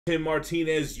Tim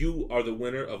Martinez, you are the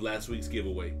winner of last week's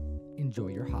giveaway. Enjoy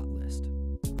your hot list.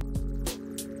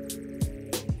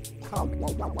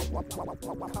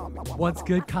 What's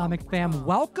good, comic fam?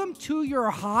 Welcome to your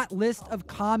hot list of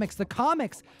comics, the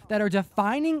comics that are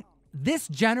defining this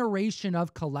generation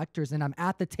of collectors. And I'm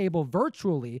at the table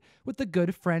virtually with the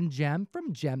good friend Gem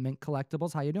from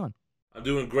GemMintCollectibles. How you doing? I'm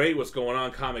doing great. What's going on,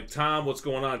 Comic Tom? What's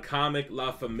going on, Comic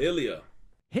La Familia?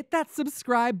 Hit that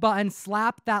subscribe button,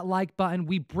 slap that like button.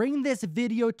 We bring this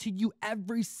video to you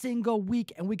every single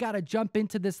week, and we got to jump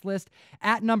into this list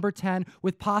at number 10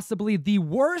 with possibly the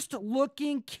worst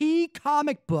looking key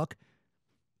comic book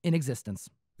in existence.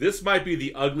 This might be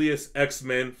the ugliest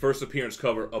X-Men first appearance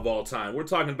cover of all time. We're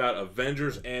talking about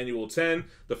Avengers Annual 10,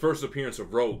 the first appearance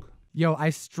of Rogue. Yo, I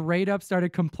straight up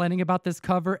started complaining about this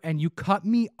cover, and you cut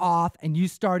me off, and you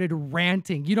started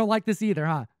ranting. You don't like this either,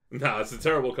 huh? No, it's a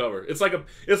terrible cover. It's like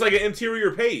an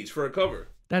interior page for a cover.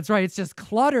 That's right. It's just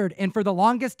cluttered. And for the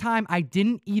longest time, I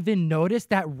didn't even notice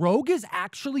that Rogue is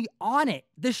actually on it.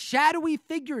 The shadowy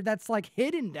figure that's like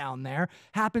hidden down there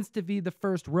happens to be the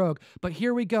first Rogue. But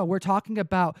here we go. We're talking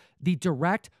about the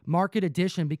direct market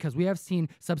edition because we have seen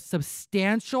some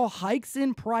substantial hikes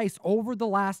in price over the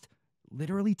last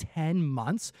literally 10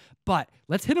 months. But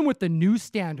let's hit him with the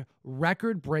newsstand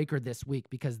record breaker this week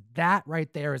because that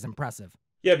right there is impressive.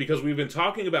 Yeah, because we've been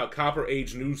talking about Copper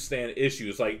Age newsstand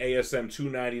issues like ASM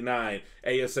 299,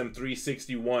 ASM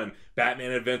 361, Batman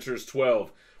Adventures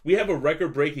 12. We have a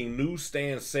record-breaking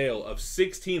newsstand sale of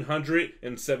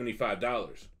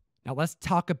 $1,675. Now let's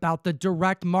talk about the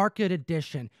direct market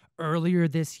edition. Earlier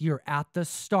this year, at the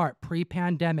start,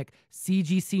 pre-pandemic,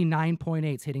 CGC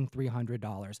 9.8s hitting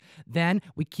 $300. Then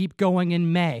we keep going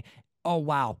in May. Oh,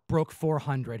 wow, broke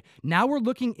 $400. Now we're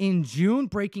looking in June,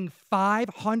 breaking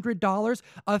 $500,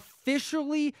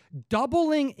 officially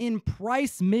doubling in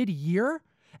price mid-year.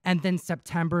 And then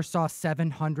September saw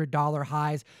 $700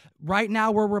 highs. Right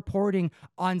now we're reporting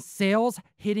on sales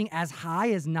hitting as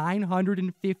high as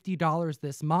 $950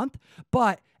 this month,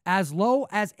 but as low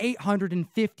as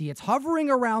 $850. It's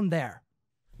hovering around there.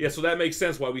 Yeah, so that makes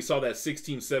sense why we saw that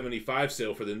 $1,675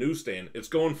 sale for the newsstand. It's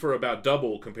going for about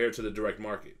double compared to the direct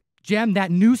market. Gem, that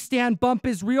newsstand bump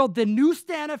is real. The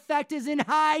newsstand effect is in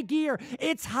high gear.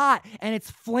 It's hot, and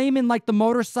it's flaming like the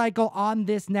motorcycle on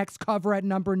this next cover at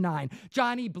number 9.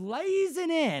 Johnny blazing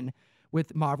in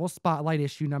with Marvel Spotlight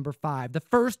issue number 5, the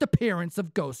first appearance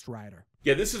of Ghost Rider.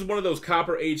 Yeah, this is one of those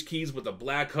Copper Age keys with a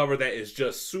black cover that is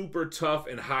just super tough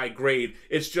and high grade.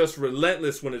 It's just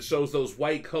relentless when it shows those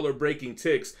white color breaking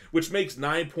ticks, which makes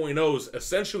 9.0s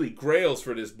essentially grails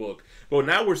for this book. But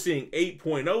now we're seeing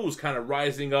 8.0s kind of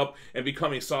rising up and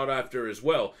becoming sought after as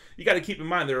well. You got to keep in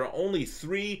mind there are only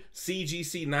 3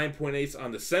 CGC 9.8s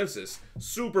on the census,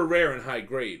 super rare and high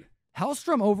grade.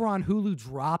 Hellstrom over on Hulu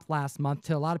dropped last month.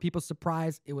 To a lot of people's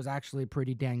surprise, it was actually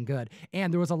pretty dang good.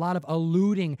 And there was a lot of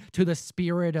alluding to the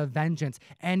spirit of vengeance.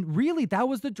 And really, that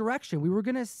was the direction. We were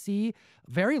going to see,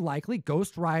 very likely,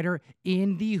 Ghost Rider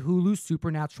in the Hulu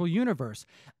Supernatural universe.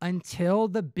 Until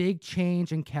the big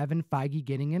change in Kevin Feige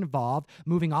getting involved,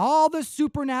 moving all the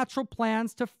Supernatural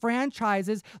plans to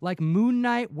franchises like Moon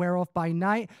Knight, Werewolf by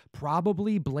Night,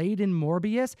 probably Blade and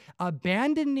Morbius,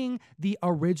 abandoning the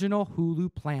original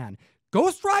Hulu plan.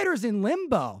 Ghost Rider's in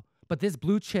limbo, but this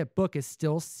blue chip book is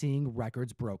still seeing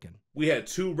records broken. We had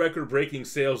 2 record-breaking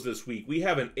sales this week. We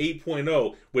have an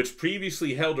 8.0, which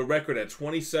previously held a record at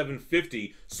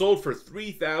 $2,750, sold for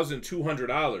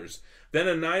 $3,200. Then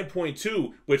a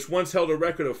 9.2, which once held a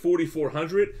record of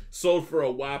 $4,400, sold for a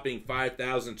whopping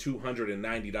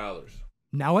 $5,290.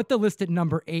 Now at the list at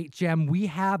number 8, Gem, we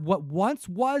have what once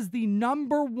was the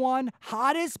number 1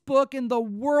 hottest book in the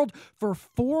world for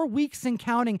 4 weeks and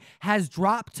counting has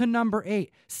dropped to number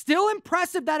 8. Still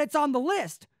impressive that it's on the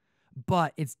list,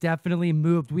 but it's definitely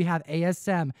moved. We have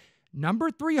ASM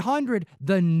number 300,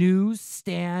 the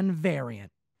newsstand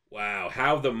variant. Wow,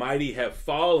 how the mighty have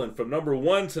fallen from number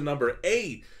 1 to number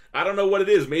 8. I don't know what it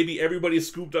is. Maybe everybody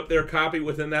scooped up their copy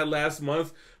within that last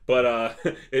month, but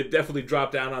it definitely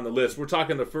dropped down on the list. We're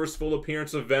talking the first full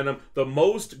appearance of Venom, the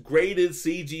most graded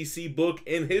CGC book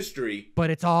in history. But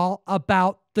it's all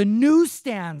about the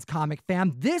newsstands, comic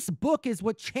fam. This book is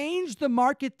what changed the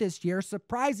market this year,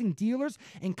 surprising dealers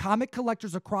and comic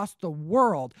collectors across the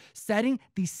world, setting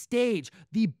the stage,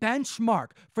 the benchmark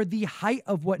for the height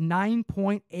of what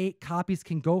 9.8 copies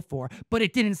can go for. But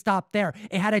it didn't stop there.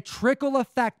 It had a trickle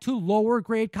effect to lower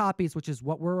grade copies, which is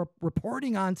what we're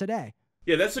reporting on today.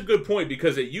 Yeah, that's a good point,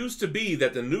 because it used to be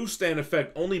that the newsstand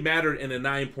effect only mattered in a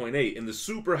 9.8, in the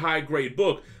super high grade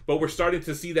book, but we're starting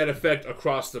to see that effect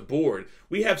across the board.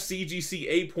 We have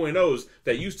CGC 8.0s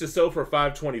that used to sell for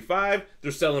 $525,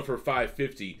 they're selling for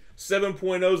 $550.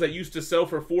 7.0s that used to sell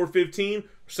for $415,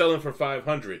 selling for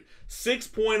 $500.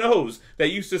 6.0s that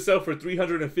used to sell for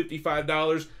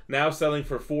 $355, now selling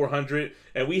for $400.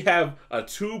 And we have a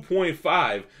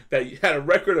 2.5 that had a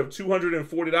record of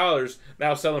 $240,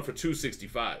 now selling for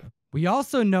 $265. We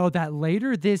also know that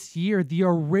later this year, the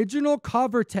original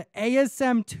cover to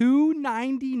ASM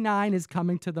 299 is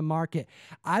coming to the market.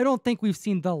 I don't think we've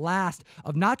seen the last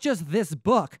of not just this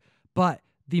book, but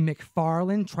the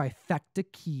McFarlane trifecta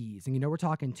keys. And you know, we're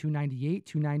talking 298,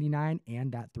 299,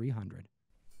 and that 300.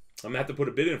 I'm gonna have to put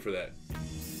a bid in for that.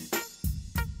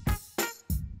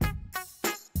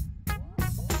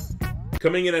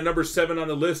 Coming in at number 7 on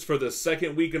the list for the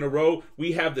second week in a row,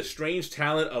 we have The Strange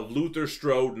Talent of Luther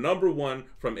Strode, #1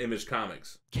 from Image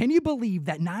Comics. Can you believe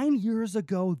that 9 years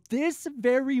ago, this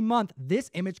very month, this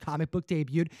Image comic book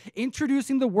debuted,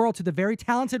 introducing the world to the very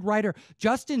talented writer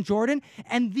Justin Jordan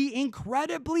and the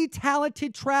incredibly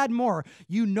talented Tradd Moore.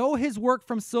 You know his work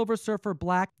from Silver Surfer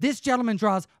Black. This gentleman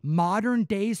draws modern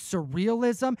day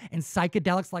surrealism and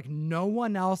psychedelics like no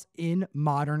one else in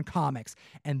modern comics.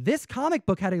 And this comic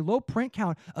book had a low print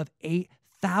count of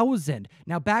 8,000.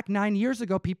 Now, back 9 years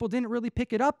ago, people didn't really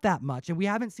pick it up that much, and we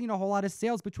haven't seen a whole lot of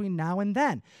sales between now and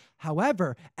then.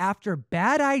 However, after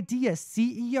Bad Idea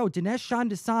CEO Dinesh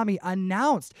Shandasamy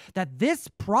announced that this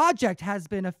project has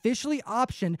been officially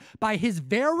optioned by his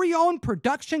very own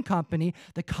production company,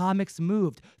 the comics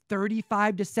moved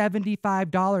 $35 to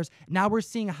 $75. Now we're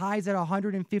seeing highs at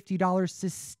 $150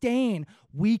 sustain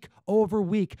week over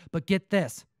week. But get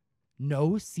this.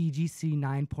 No CGC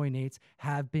 9.8s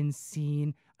have been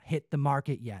seen hit the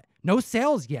market yet. No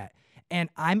sales yet. And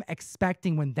I'm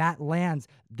expecting when that lands,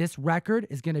 this record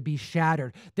is going to be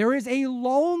shattered. There is a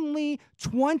lonely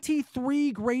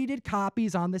 23 graded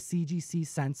copies on the CGC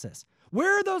census.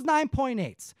 Where are those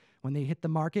 9.8s? When they hit the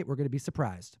market, we're going to be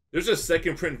surprised. There's a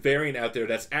second print variant out there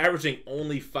that's averaging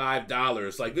only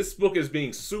 $5. Like, this book is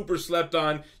being super slept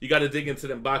on. You got to dig into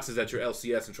them boxes at your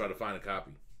LCS and try to find a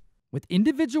copy. With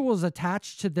individuals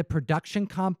attached to the production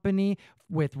company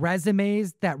with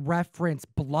resumes that reference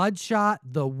Bloodshot,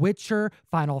 The Witcher,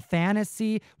 Final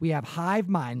Fantasy, we have Hive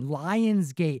Mind,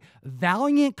 Lionsgate,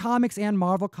 Valiant Comics, and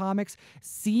Marvel Comics.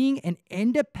 Seeing an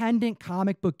independent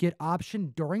comic book get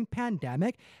optioned during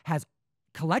pandemic has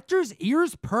collectors'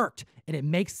 ears perked, and it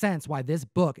makes sense why this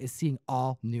book is seeing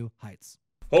all new heights.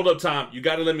 Hold up, Tom. You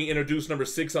got to let me introduce number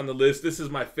 6 on the list. This is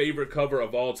my favorite cover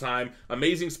of all time.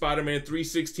 Amazing Spider-Man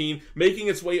 316 making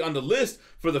its way on the list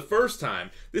for the first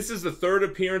time. This is the 3rd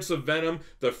appearance of Venom,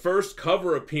 the first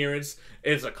cover appearance.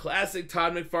 It's a classic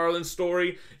Todd McFarlane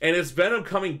story, and it's Venom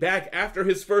coming back after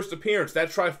his first appearance. That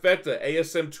trifecta,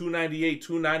 ASM 298,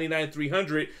 299,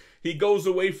 300. He goes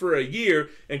away for a year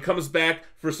and comes back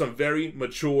for some very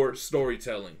mature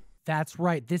storytelling. That's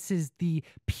right. This is the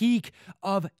peak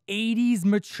of 80s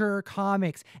mature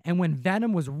comics. And when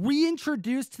Venom was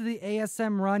reintroduced to the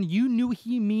ASM run, you knew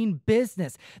he mean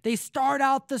business. They start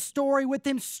out the story with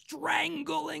him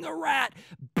strangling a rat,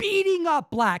 beating up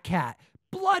Black Cat,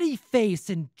 bloody face,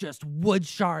 and just wood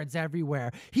shards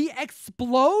everywhere. He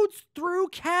explodes through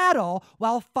cattle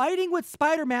while fighting with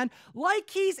Spider-Man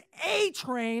like he's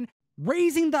A-Train,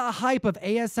 raising the hype of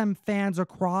ASM fans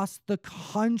across the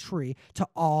country to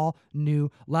all new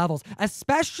levels,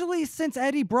 especially since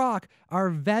Eddie Brock,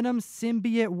 our Venom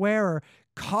symbiote wearer,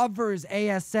 covers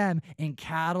ASM in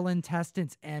cattle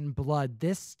intestines and blood.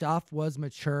 This stuff was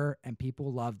mature and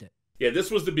people loved it. Yeah, this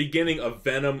was the beginning of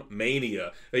Venom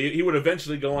Mania. He would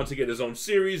eventually go on to get his own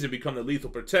series and become the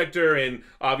Lethal Protector, and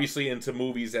obviously into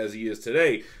movies as he is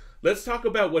today. Let's talk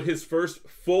about what his first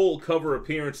full cover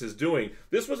appearance is doing.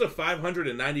 This was a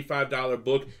 $595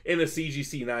 book in a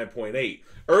CGC 9.8.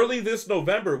 Early this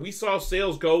November, we saw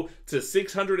sales go to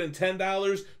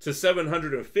 $610 to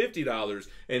 $750.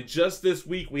 And just this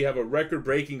week, we have a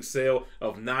record-breaking sale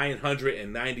of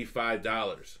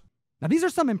 $995. Now, these are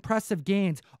some impressive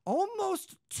gains,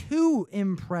 almost too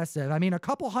impressive. I mean, a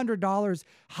couple $100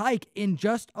 hike in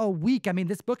just a week. I mean,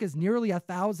 this book is nearly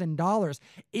 $1,000.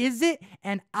 Is it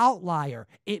an outlier?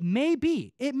 It may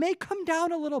be. It may come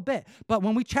down a little bit. But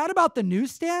when we chat about the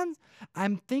newsstands,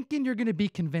 I'm thinking you're going to be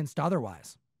convinced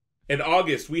otherwise. In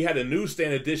August, we had a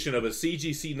newsstand edition of a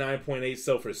CGC 9.8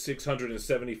 sell for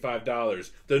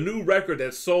 $675. The new record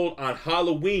that sold on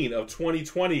Halloween of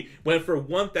 2020 went for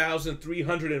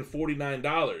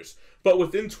 $1,349. But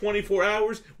within 24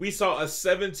 hours, we saw a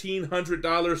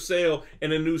 $1,700 sale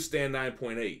in a newsstand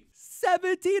 9.8.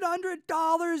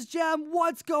 $1,700, Gem.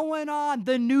 What's going on?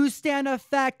 The newsstand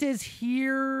effect is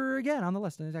here again on the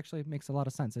list, and it actually makes a lot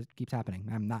of sense. It keeps happening.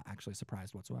 I'm not actually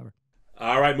surprised whatsoever.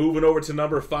 All right, moving over to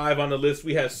number 5 on the list,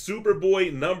 we have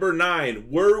Superboy number 9.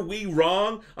 Were we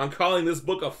wrong on calling this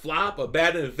book a flop, a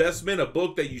bad investment, a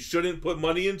book that you shouldn't put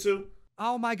money into?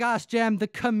 Oh my gosh, Gem, the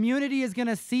community is going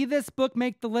to see this book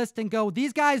make the list and go,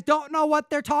 these guys don't know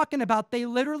what they're talking about. They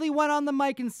literally went on the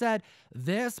mic and said,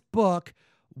 this book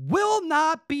will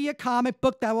not be a comic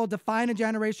book that will define a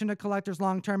generation of collectors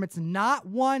long term. It's not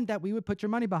one that we would put your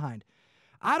money behind.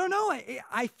 I don't know.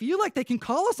 I feel like they can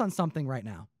call us on something right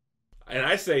now. And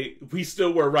I say we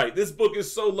still were right. This book is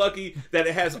so lucky that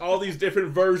it has all these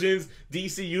different versions,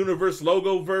 DC Universe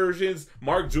logo versions,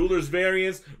 Mark Jewelers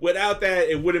variants. Without that,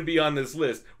 it wouldn't be on this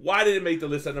list. Why did it make the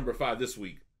list at number 5 this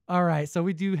week? All right, so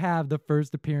we do have the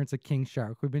first appearance of King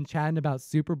Shark. We've been chatting about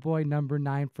Superboy number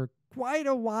 9 for quite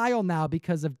a while now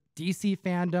because of DC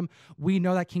fandom. We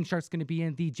know that King Shark's going to be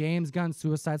in the James Gunn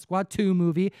Suicide Squad 2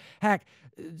 movie. Heck,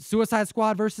 Suicide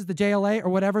Squad versus the JLA or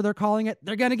whatever they're calling it,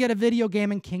 they're going to get a video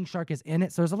game and King Shark is in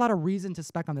it. So there's a lot of reason to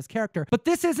spec on this character. But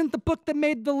this isn't the book that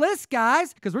made the list,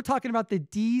 guys, because we're talking about the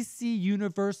DC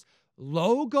Universe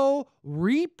logo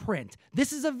reprint.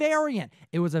 This is a variant.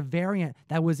 It was a variant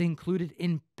that was included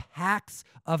in packs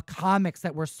of comics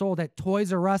that were sold at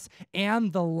Toys R Us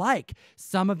and the like.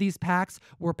 Some of these packs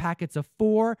were packets of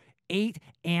 4, 8,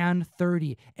 and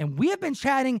 30. And we have been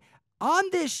chatting on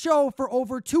this show for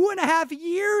over 2.5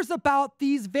 years about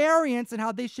these variants and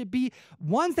how they should be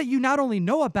ones that you not only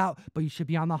know about, but you should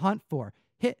be on the hunt for.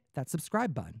 Hit that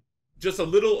subscribe button. Just a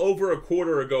little over a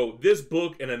quarter ago, this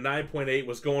book in a 9.8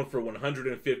 was going for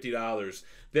 $150.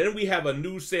 Then we have a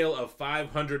new sale of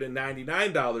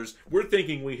 $599. We're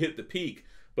thinking we hit the peak.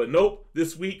 But nope,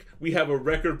 this week we have a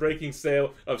record-breaking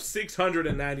sale of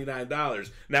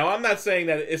 $699. Now, I'm not saying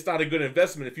that it's not a good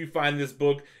investment if you find this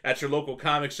book at your local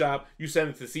comic shop, you send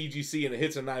it to CGC and it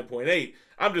hits a 9.8.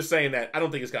 I'm just saying that I don't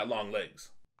think it's got long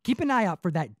legs. Keep an eye out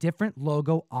for that different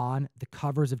logo on the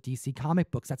covers of DC comic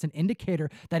books. That's an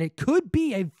indicator that it could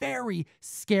be a very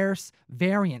scarce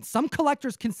variant. Some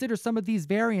collectors consider some of these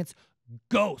variants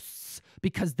ghosts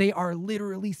because they are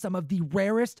literally some of the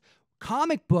rarest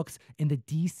comic books in the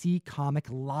DC comic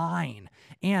line.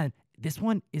 And this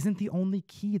one isn't the only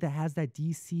key that has that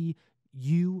DCU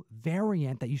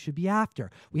variant that you should be after.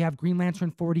 We have Green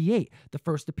Lantern 48, the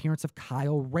first appearance of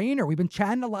Kyle Rayner. We've been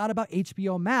chatting a lot about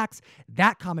HBO Max.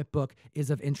 That comic book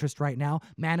is of interest right now.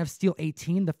 Man of Steel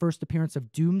 18, the first appearance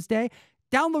of Doomsday.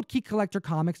 Download Key Collector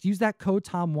Comics. Use that code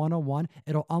TOM101.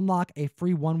 It'll unlock a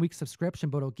free 1-week subscription,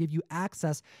 but it'll give you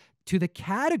access to the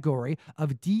category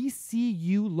of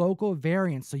DCU logo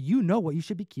variants, so you know what you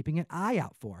should be keeping an eye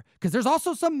out for. Because there's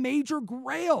also some major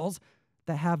grails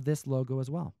that have this logo as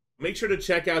well. Make sure to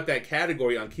check out that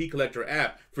category on Key Collector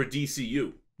app for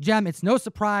DCU. Gem, it's no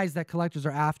surprise that collectors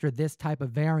are after this type of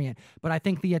variant, but I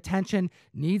think the attention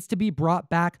needs to be brought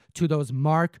back to those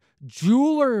Mark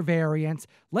Jeweler variants.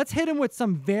 Let's hit them with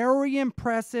some very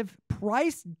impressive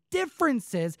price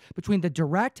differences between the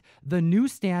direct, the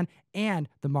newsstand, and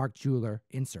the Mark Jeweler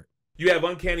insert. You have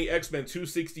Uncanny X-Men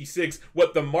 266,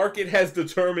 what the market has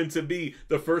determined to be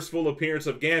the first full appearance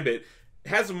of Gambit.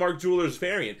 Has a Mark Jewelers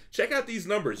variant. Check out these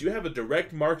numbers. You have a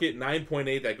direct market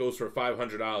 9.8 that goes for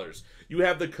 $500. You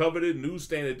have the coveted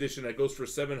newsstand edition that goes for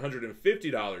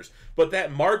 $750. But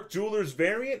that Mark Jewelers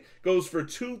variant goes for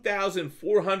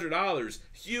 $2,400.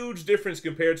 Huge difference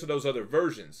compared to those other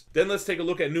versions. Then let's take a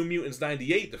look at New Mutants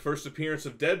 98, the first appearance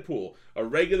of Deadpool. A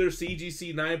regular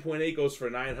CGC 9.8 goes for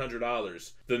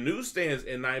 $900. The newsstands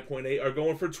in 9.8 are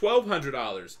going for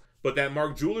 $1,200. But that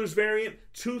Mark Jewelers variant,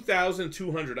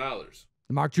 $2,200.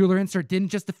 The Mark Jeweler insert didn't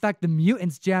just affect the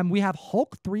Mutants, Gem. We have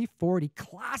Hulk 340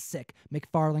 classic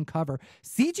McFarlane cover.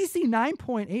 CGC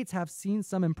 9.8s have seen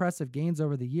some impressive gains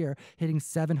over the year, hitting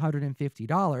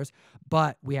 $750.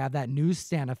 But we have that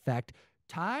newsstand effect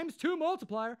times 2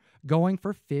 multiplier going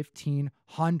for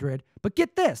 $1,500. But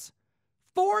get this,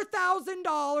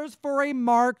 $4,000 for a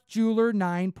Mark Jeweler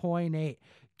 9.8.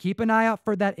 Keep an eye out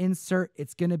for that insert.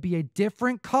 It's going to be a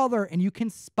different color, and you can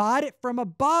spot it from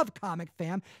above, comic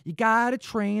fam. You got to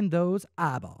train those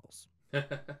eyeballs.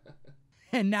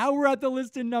 And now we're at the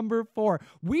list in number 4.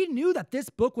 We knew that this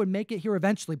book would make it here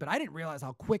eventually, but I didn't realize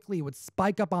how quickly it would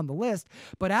spike up on the list.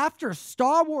 But after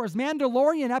Star Wars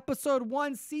Mandalorian Episode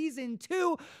 1, Season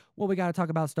 2, well, we got to talk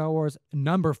about Star Wars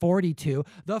number 42,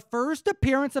 the first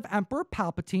appearance of Emperor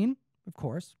Palpatine. Of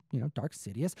course, Dark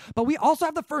Sidious. But we also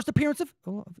have the first appearance of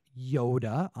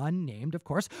Yoda, unnamed, of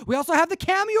course. We also have the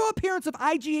cameo appearance of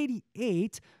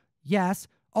IG-88. Yes.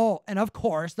 Oh, and of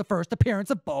course, the first appearance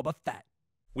of Boba Fett.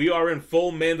 We are in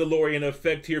full Mandalorian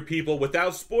effect here, people.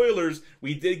 Without spoilers,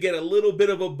 we did get a little bit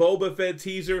of a Boba Fett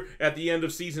teaser at the end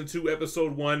of Season 2,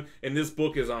 Episode 1, and this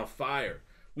book is on fire.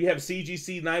 We have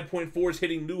CGC 9.4s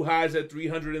hitting new highs at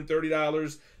 $330,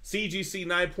 CGC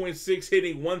 9.6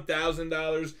 hitting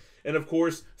 $1,000, and of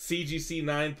course, CGC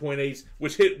 9.8s,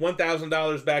 which hit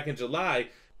 $1,000 back in July.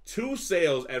 2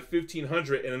 sales at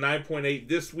 $1,500 and a 9.8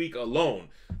 this week alone.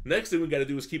 Next thing we got to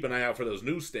do is keep an eye out for those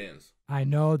newsstands. I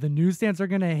know the newsstands are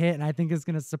going to hit, and I think it's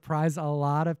going to surprise a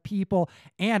lot of people.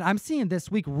 And I'm seeing this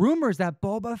week rumors that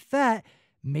Boba Fett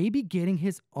may be getting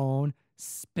his own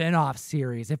spin-off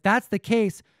series. If that's the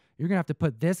case, you're going to have to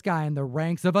put this guy in the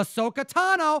ranks of Ahsoka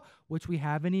Tano, which we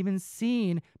haven't even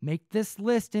seen make this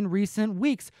list in recent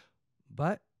weeks.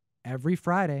 But every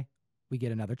Friday, we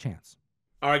get another chance.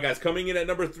 All right, guys, coming in at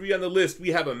number 3 on the list, we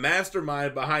have a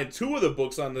mastermind behind 2 of the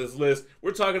books on this list.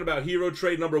 We're talking about Hero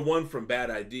Trade number 1 from Bad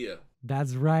Idea.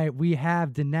 That's right. We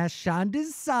have Dinesh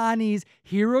Shandasani's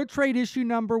Hero Trade issue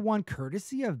number 1,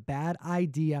 courtesy of Bad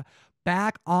Idea,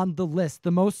 back on the list.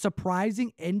 The most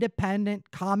surprising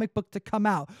independent comic book to come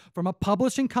out from a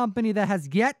publishing company that has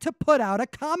yet to put out a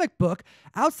comic book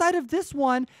outside of this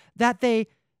one that they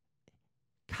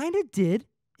kind of did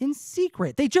in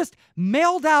secret. They just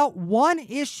mailed out 1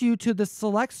 issue to the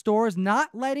select stores,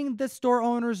 not letting the store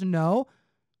owners know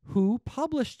who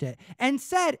published it, and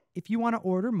said, if you want to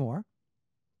order more,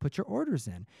 put your orders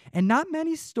in. And not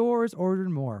many stores ordered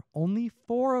more. Only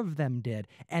 4 of them did.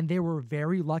 And they were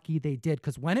very lucky they did,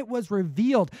 because when it was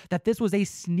revealed that this was a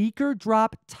sneaker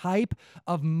drop type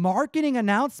of marketing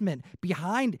announcement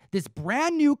behind this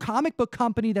brand new comic book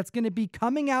company that's going to be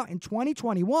coming out in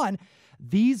 2021,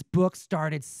 these books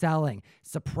started selling,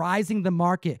 surprising the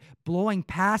market, blowing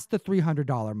past the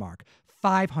 $300 mark.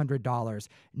 $500,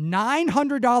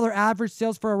 $900 average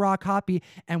sales for a raw copy,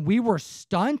 and we were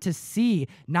stunned to see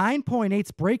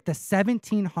 9.8s break the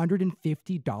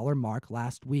 $1,750 mark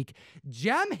last week.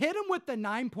 Gem hit him with the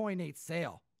 9.8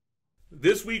 sale.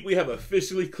 This week, we have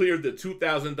officially cleared the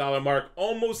 $2,000 mark,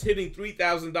 almost hitting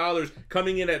 $3,000,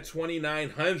 coming in at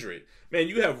 $2,900. Man,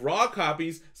 you have raw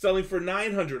copies selling for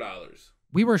 $900.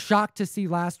 We were shocked to see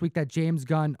last week that James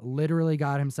Gunn literally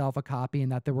got himself a copy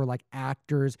and that there were like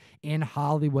actors in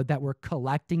Hollywood that were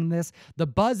collecting this. The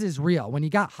buzz is real. When you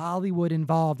got Hollywood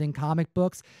involved in comic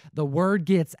books, the word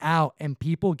gets out and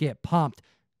people get pumped.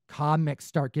 Comics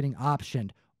start getting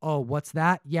optioned. Oh, what's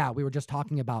that? Yeah, we were just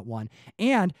talking about one.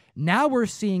 And now we're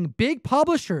seeing big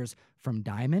publishers from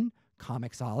Diamond,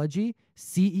 Comixology,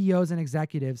 CEOs and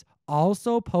executives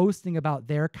also posting about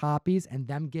their copies and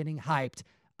them getting hyped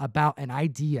about an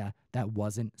idea that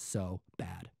wasn't so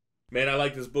bad. Man, I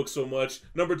like this book so much.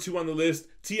 Number 2 on the list,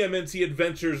 TMNT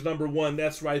Adventures number 1.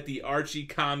 That's right, the Archie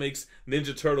Comics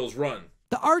Ninja Turtles run.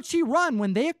 The Archie run,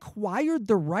 when they acquired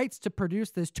the rights to produce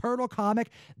this turtle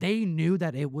comic, they knew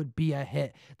that it would be a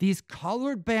hit. These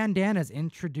colored bandanas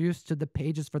introduced to the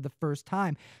pages for the first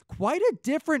time. Quite a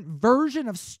different version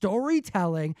of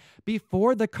storytelling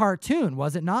before the cartoon,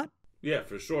 was it not? Yeah,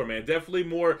 for sure, man. Definitely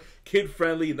more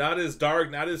kid-friendly, not as dark,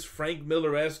 not as Frank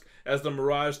Miller-esque as the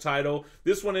Mirage title.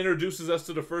 This one introduces us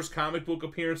to the first comic book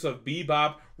appearance of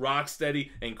Bebop,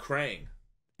 Rocksteady, and Krang.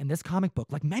 And this comic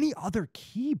book, like many other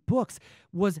key books,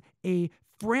 was a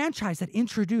franchise that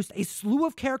introduced a slew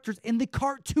of characters in the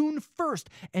cartoon first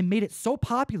and made it so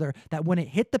popular that when it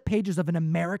hit the pages of an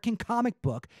American comic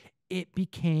book, it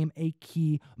became a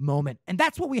key moment. And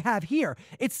that's what we have here.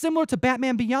 It's similar to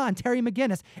Batman Beyond, Terry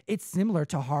McGinnis. It's similar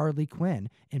to Harley Quinn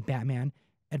in Batman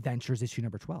Adventures issue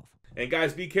number 12. And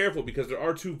guys, be careful because there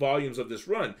are 2 volumes of this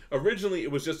run. Originally,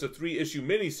 it was just a 3-issue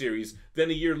miniseries. Then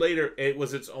a year later, it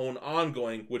was its own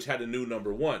ongoing, which had a new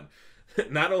number 1.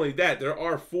 Not only that, there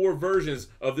are 4 versions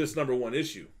of this number 1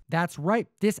 issue. That's right.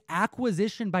 This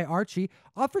acquisition by Archie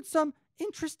offered some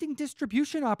interesting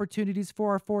distribution opportunities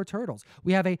for our 4 turtles.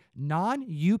 We have a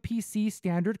non-UPC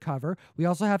standard cover. We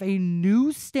also have a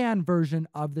newsstand version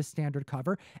of the standard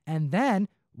cover. And then,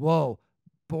 whoa,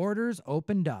 borders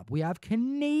opened up. We have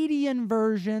Canadian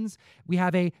versions. We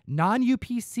have a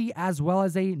non-UPC as well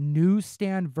as a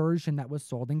newsstand version that was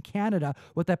sold in Canada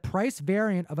with a price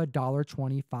variant of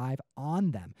 $1.25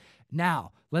 on them.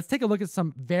 Now, let's take a look at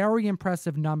some very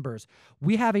impressive numbers.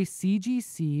 We have a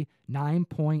CGC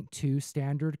 9.2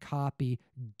 standard copy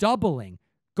doubling,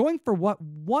 going for what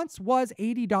once was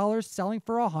 $80, selling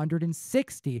for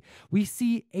 $160. We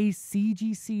see a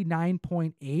CGC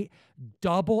 9.8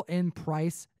 double in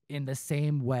price in the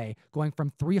same way, going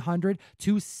from $300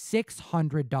 to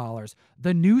 $600.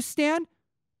 The newsstand,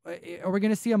 are we going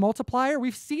to see a multiplier?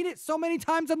 We've seen it so many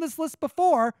times on this list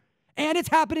before. And it's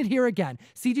happening here again.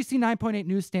 CGC 9.8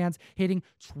 newsstands hitting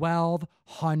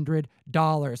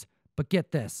 $1,200. But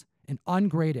get this, an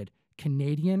ungraded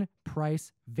Canadian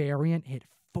price variant hit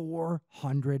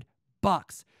 $400.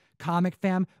 Comic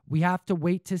fam, we have to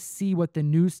wait to see what the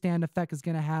newsstand effect is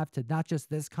going to have to not just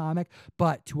this comic,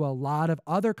 but to a lot of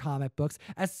other comic books,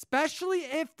 especially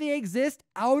if they exist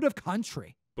out of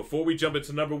country. Before we jump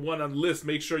into number 1 on the list,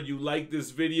 make sure you like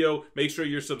this video, make sure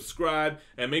you're subscribed,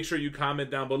 and make sure you comment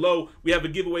down below. We have a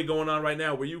giveaway going on right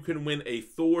now where you can win a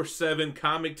Thor 7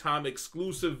 Comic Tom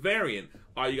exclusive variant.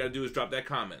 All you got to do is drop that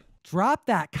comment. Drop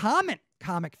that comment,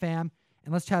 comic fam.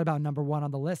 And let's chat about number 1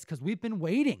 on the list because we've been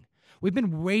waiting. We've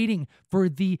been waiting for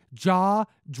the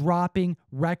jaw-dropping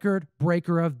record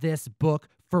breaker of this book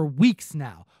for weeks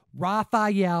now.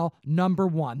 Raphael number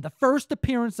 1, the first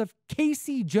appearance of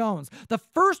Casey Jones, the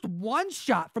first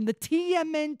one-shot from the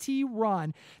TMNT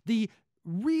run, the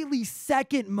really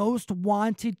second most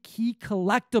wanted key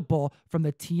collectible from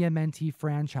the TMNT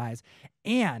franchise.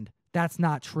 And that's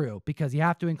not true because you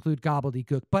have to include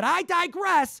gobbledygook. But I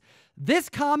digress. This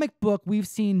comic book, we've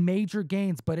seen major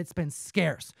gains, but it's been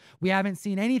scarce. We haven't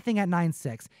seen anything at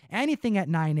 9.6, anything at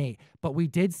 9.8, but we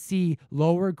did see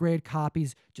lower grade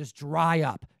copies just dry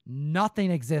up. Nothing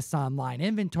exists online.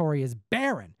 Inventory is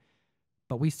barren.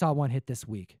 But we saw one hit this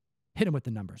week. Hit him with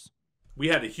the numbers. We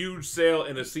had a huge sale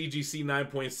in a CGC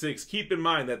 9.6. Keep in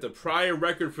mind that the prior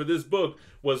record for this book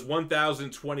was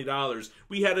 $1,020.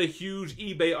 We had a huge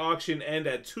eBay auction end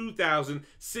at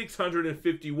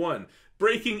 $2,651,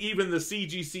 breaking even the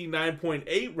CGC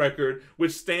 9.8 record,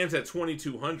 which stands at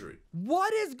 $2,200.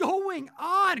 What is going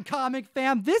on, comic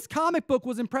fam? This comic book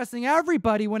was impressing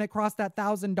everybody when it crossed that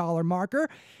 $1,000 marker,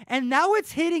 and now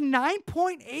it's hitting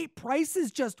 9.8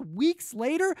 prices just weeks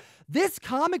later. This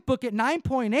comic book at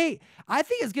 9.8, I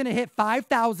think is going to hit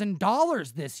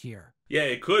 $5,000 this year. Yeah,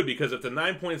 it could, because if the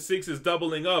 9.6 is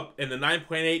doubling up and the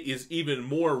 9.8 is even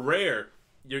more rare,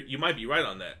 you might be right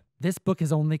on that. This book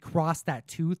has only crossed that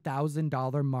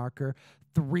 $2,000 marker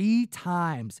 3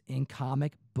 times in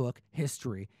comic book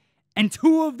history. And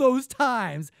 2 of those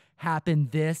times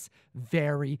happened this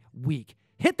very week.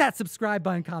 Hit that subscribe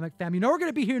button, comic fam. You know we're going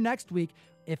to be here next week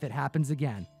if it happens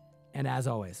again. And as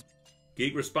always,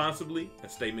 geek responsibly and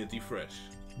stay minty fresh.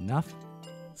 Enough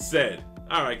said.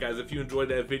 All right, guys, if you enjoyed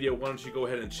that video, why don't you go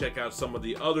ahead and check out some of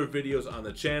the other videos on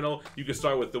the channel. You can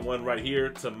start with the one right here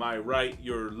to my right,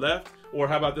 your left, or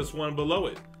how about this one below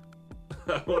it?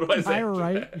 What do I say? My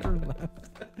right, your left.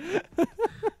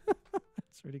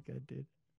 That's pretty good, dude.